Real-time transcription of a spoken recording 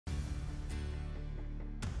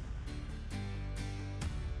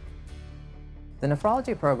The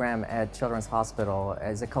nephrology program at Children's Hospital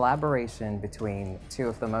is a collaboration between two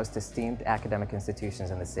of the most esteemed academic institutions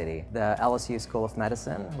in the city. The LSU School of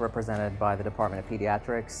Medicine, represented by the Department of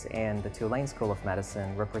Pediatrics, and the Tulane School of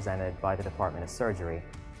Medicine, represented by the Department of Surgery.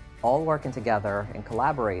 All working together and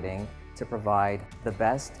collaborating to provide the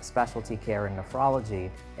best specialty care in nephrology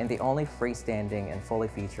in the only freestanding and fully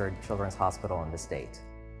featured children's hospital in the state.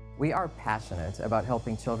 We are passionate about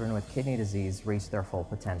helping children with kidney disease reach their full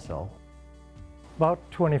potential. About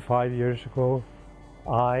 25 years ago,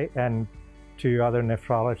 I and two other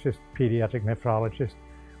nephrologists, pediatric nephrologists,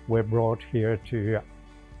 were brought here to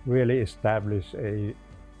really establish a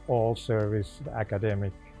all-service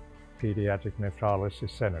academic pediatric nephrology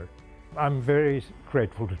center. I'm very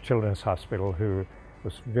grateful to Children's Hospital, who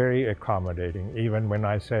was very accommodating. Even when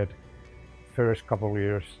I said, first couple of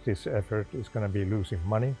years, this effort is going to be losing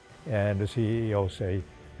money, and the CEO say,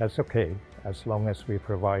 that's okay, as long as we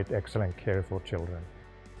provide excellent care for children.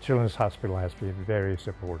 Children's Hospital has been very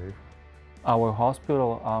supportive. Our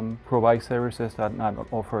hospital provides services that are not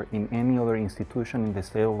offered in any other institution in the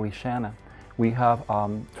state of Louisiana. We have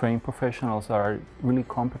trained professionals that are really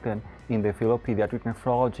competent in the field of pediatric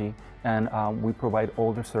nephrology, and we provide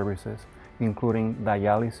all the services, including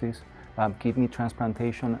dialysis, kidney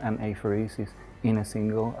transplantation, and apheresis in a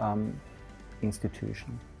single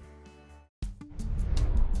institution.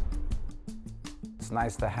 It's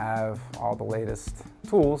nice to have all the latest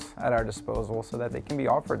tools at our disposal so that they can be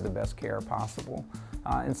offered the best care possible.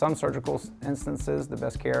 In some surgical instances, the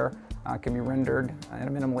best care can be rendered in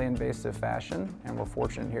a minimally invasive fashion, and we're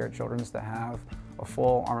fortunate here at Children's to have a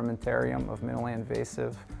full armamentarium of minimally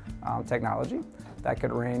invasive technology that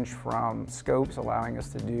could range from scopes allowing us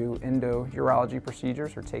to do endourology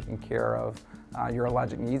procedures or taking care of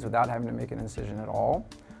urologic needs without having to make an incision at all.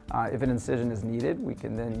 If an incision is needed, we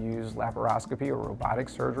can then use laparoscopy or robotic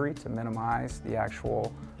surgery to minimize the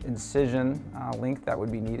actual incision length that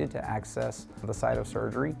would be needed to access the site of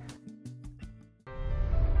surgery.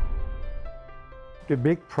 The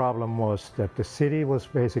big problem was that the city was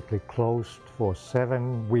basically closed for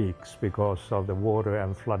 7 weeks because of the water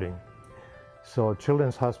and flooding. So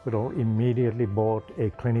Children's Hospital immediately bought a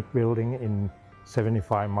clinic building in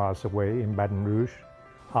 75 miles away in Baton Rouge.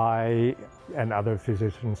 I and other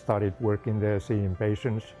physicians started working there, seeing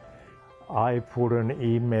patients. I put an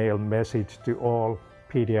email message to all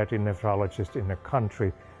pediatric nephrologists in the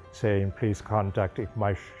country saying, please contact if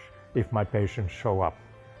my patients show up,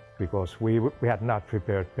 because we had not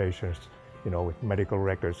prepared patients, with medical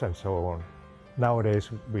records and so on.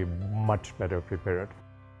 Nowadays, we're much better prepared.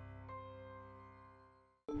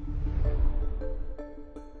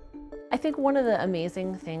 I think one of the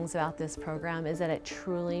amazing things about this program is that it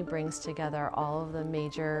truly brings together all of the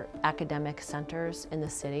major academic centers in the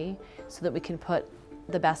city so that we can put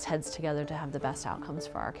the best heads together to have the best outcomes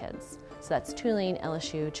for our kids. So that's Tulane,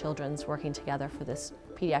 LSU, Children's working together for this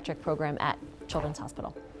pediatric program at Children's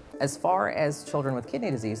Hospital. As far as children with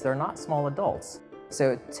kidney disease, they're not small adults.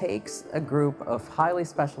 So it takes a group of highly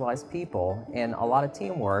specialized people and a lot of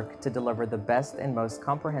teamwork to deliver the best and most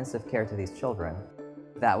comprehensive care to these children.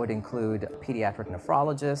 That would include pediatric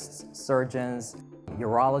nephrologists, surgeons,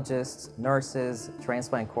 urologists, nurses,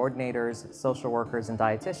 transplant coordinators, social workers, and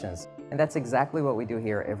dietitians. And that's exactly what we do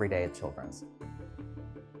here every day at Children's.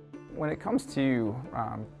 When it comes to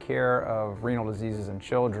care of renal diseases in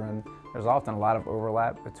children, there's often a lot of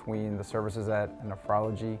overlap between the services that a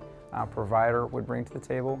nephrology provider would bring to the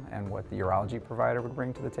table and what the urology provider would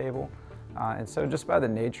bring to the table. And so just by the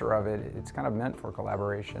nature of it, it's kind of meant for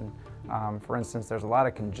collaboration. For instance, there's a lot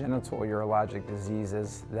of congenital urologic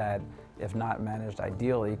diseases that, if not managed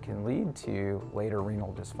ideally, can lead to later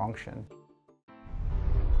renal dysfunction.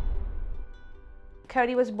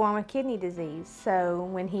 Cody was born with kidney disease, so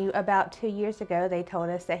when about 2 years ago, they told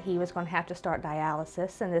us that he was going to have to start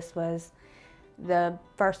dialysis, and this was the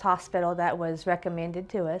first hospital that was recommended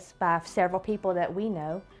to us by several people that we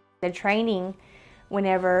know. The training,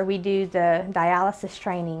 whenever we do the dialysis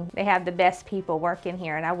training, they have the best people working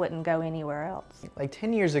here, and I wouldn't go anywhere else. Like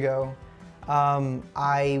 10 years ago,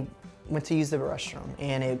 I went to use the restroom,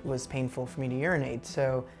 and it was painful for me to urinate,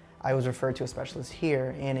 so I was referred to a specialist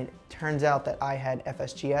here, and it turns out that I had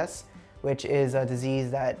FSGS, which is a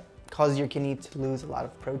disease that causes your kidney to lose a lot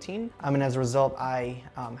of protein, and as a result, I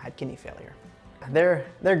had kidney failure. They're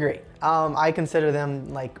great. I consider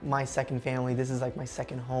them like my second family. This is like my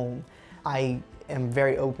second home. I am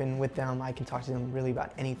very open with them. I can talk to them really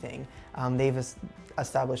about anything. They've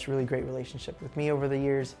established a really great relationship with me over the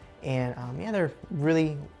years, and yeah, they're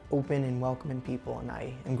really open and welcoming people, and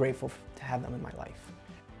I am grateful to have them in my life.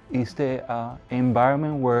 It's the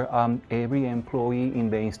environment where every employee in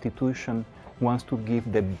the institution wants to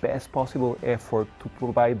give the best possible effort to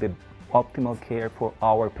provide the optimal care for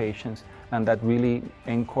our patients, and that really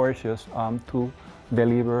encourages us to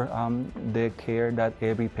deliver the care that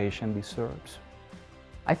every patient deserves.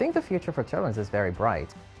 I think the future for Children's is very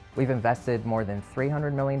bright. We've invested more than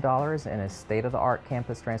 $300 million in a state-of-the-art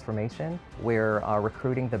campus transformation. We're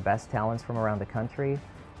recruiting the best talents from around the country.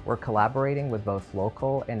 We're collaborating with both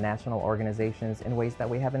local and national organizations in ways that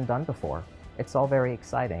we haven't done before. It's all very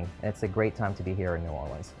exciting, and it's a great time to be here in New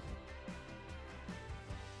Orleans.